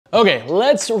Okay,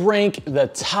 let's rank the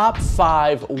top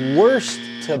 5 worst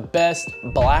to best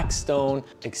Blackstone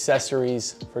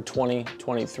accessories for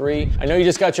 2023. I know you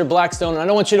just got your Blackstone, and I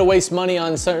don't want you to waste money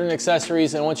on certain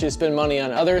accessories, and I want you to spend money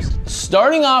on others.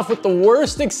 Starting off with the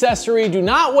worst accessory, do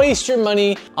not waste your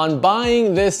money on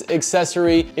buying this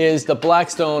accessory, is the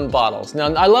Blackstone bottles.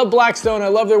 Now, I love Blackstone, I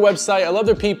love their website, I love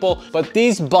their people, but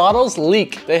these bottles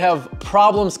leak. They have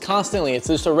problems constantly. It's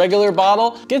just a regular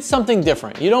bottle. Get something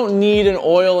different. You don't need an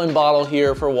oil and bottle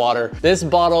here for water. This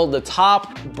bottle, the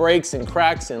top breaks and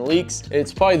cracks and leaks.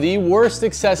 It's probably the worst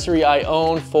accessory I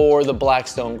own for the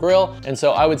Blackstone grill. And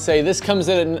so I would say this comes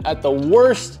in at the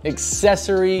worst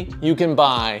accessory you can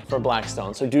buy for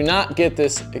Blackstone. So do not get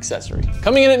this accessory.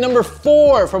 Coming in at number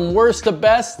 4 from worst to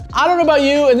best. I don't know about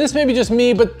you, and this may be just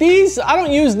me, but these, I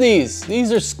don't use these.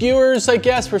 These are skewers, I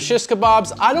guess, for shish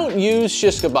kebabs. I don't use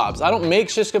shish kebabs. I don't make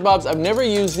shish kebabs. I've never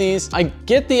used these. I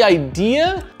get the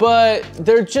idea, but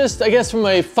they're just, I guess from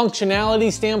a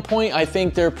functionality standpoint, I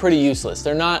think they're pretty useless.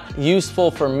 They're not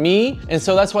useful for me, and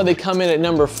so that's why they come in at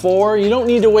number 4. You don't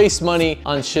need to waste money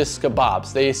on shish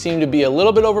kebabs. They seem to be a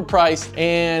little bit overpriced,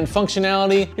 and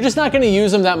functionality, you're just not gonna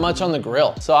use them that much on the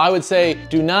grill. So I would say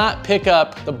do not pick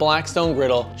up the Blackstone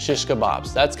Griddle shish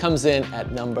kebabs. That comes in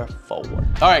at number 4.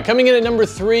 All right, coming in at number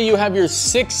 3, you have your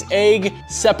 6-egg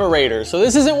separator. So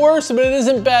this isn't worse, but it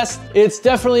isn't best. It's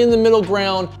definitely in the middle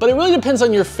ground, but it really depends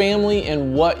on your family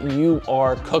and what you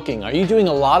are cooking. Are you doing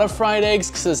a lot of fried eggs?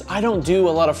 Because I don't do a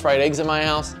lot of fried eggs in my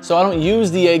house, so I don't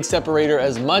use the egg separator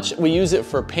as much. We use it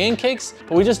for pancakes,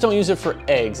 but we just don't use it for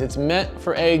eggs. It's meant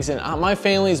for eggs, and my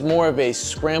family is more of a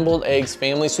scrambled eggs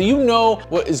family, so you know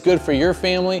what is good for your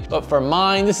family, but for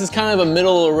mine, this is kind of a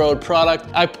middle of the road product.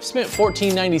 I spent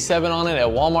 $14.97 on it at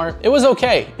Walmart. It was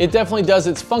okay. It definitely does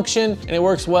its function, and it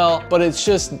works well, but it's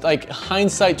just like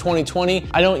hindsight 2020.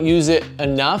 I don't use it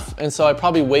enough, and so I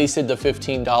probably wasted the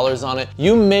 $15 on it.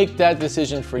 You make that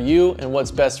decision for you and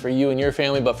what's best for you and your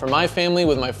family, but for my family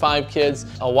with my 5 kids,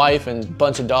 a wife and a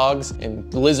bunch of dogs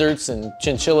and lizards and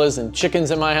chinchillas and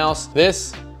chickens in my house,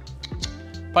 this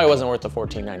probably wasn't worth the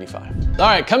 $14.95. All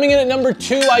right, coming in at number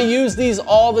 2, I use these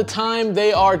all the time.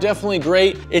 They are definitely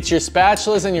great. It's your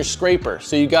spatulas and your scraper.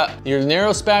 So you got your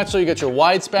narrow spatula, you got your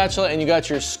wide spatula, and you got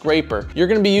your scraper. You're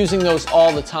gonna be using those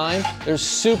all the time. They're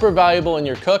super valuable in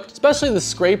your cook, especially the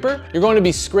scraper. You're going to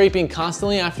be scraping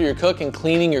constantly after your cook and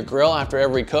cleaning your grill after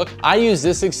every cook. I use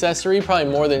this accessory probably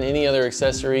more than any other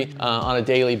accessory on a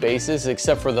daily basis,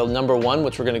 except for the number 1,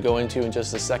 which we're gonna go into in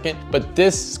just a second. But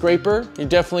this scraper, you're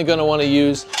definitely gonna wanna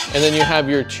use. And then you have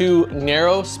your 2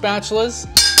 narrow spatulas,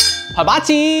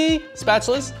 hibachi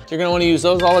spatulas. You're gonna wanna use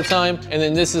those all the time. And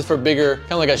then this is for bigger,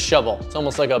 kind of like a shovel. It's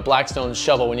almost like a Blackstone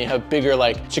shovel when you have bigger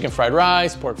like chicken fried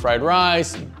rice, pork fried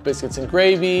rice, biscuits and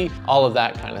gravy, all of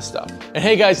that kind of stuff. And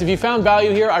hey guys, if you found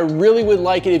value here, I really would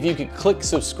like it if you could click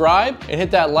subscribe and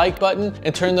hit that like button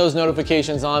and turn those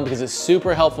notifications on, because it's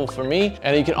super helpful for me.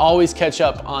 And you can always catch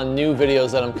up on new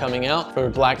videos that I'm coming out for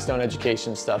Blackstone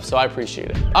education stuff. So I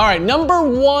appreciate it. All right, number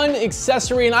 1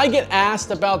 accessory, and I get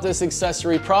asked about this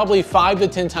accessory probably 5 to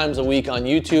 10 times a week on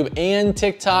YouTube and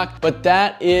TikTok, but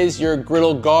that is your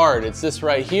griddle guard. It's this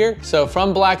right here. So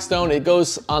from Blackstone, it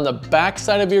goes on the back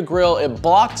side of your grill. It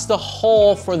blocks the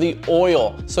hole for the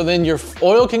oil. So then your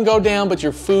oil can go down, but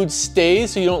your food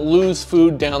stays, so you don't lose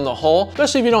food down the hole,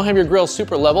 especially if you don't have your grill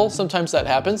super level. Sometimes that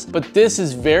happens, but this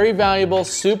is very valuable,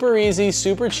 super easy,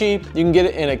 super cheap. You can get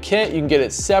it in a kit, you can get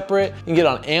it separate, you can get it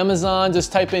on Amazon.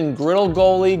 Just type in griddle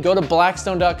goalie, go to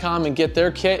blackstone.com and get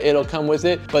their kit. It'll come with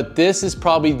it, but this is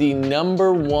probably the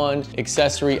number 1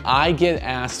 accessory I get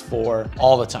asked for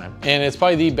all the time. And it's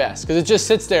probably the best because it just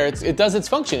sits there. It does its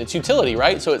function. It's utility,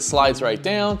 right? So it slides right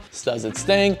down, does its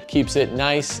thing, keeps it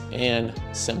nice and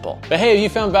simple. But hey, if you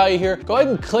found value here, go ahead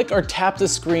and click or tap the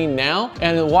screen now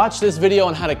and watch this video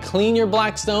on how to clean your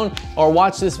Blackstone, or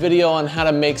watch this video on how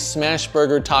to make smash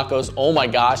burger tacos. Oh my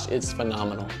gosh, it's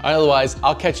phenomenal. Otherwise,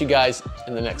 I'll catch you guys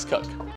in the next cook.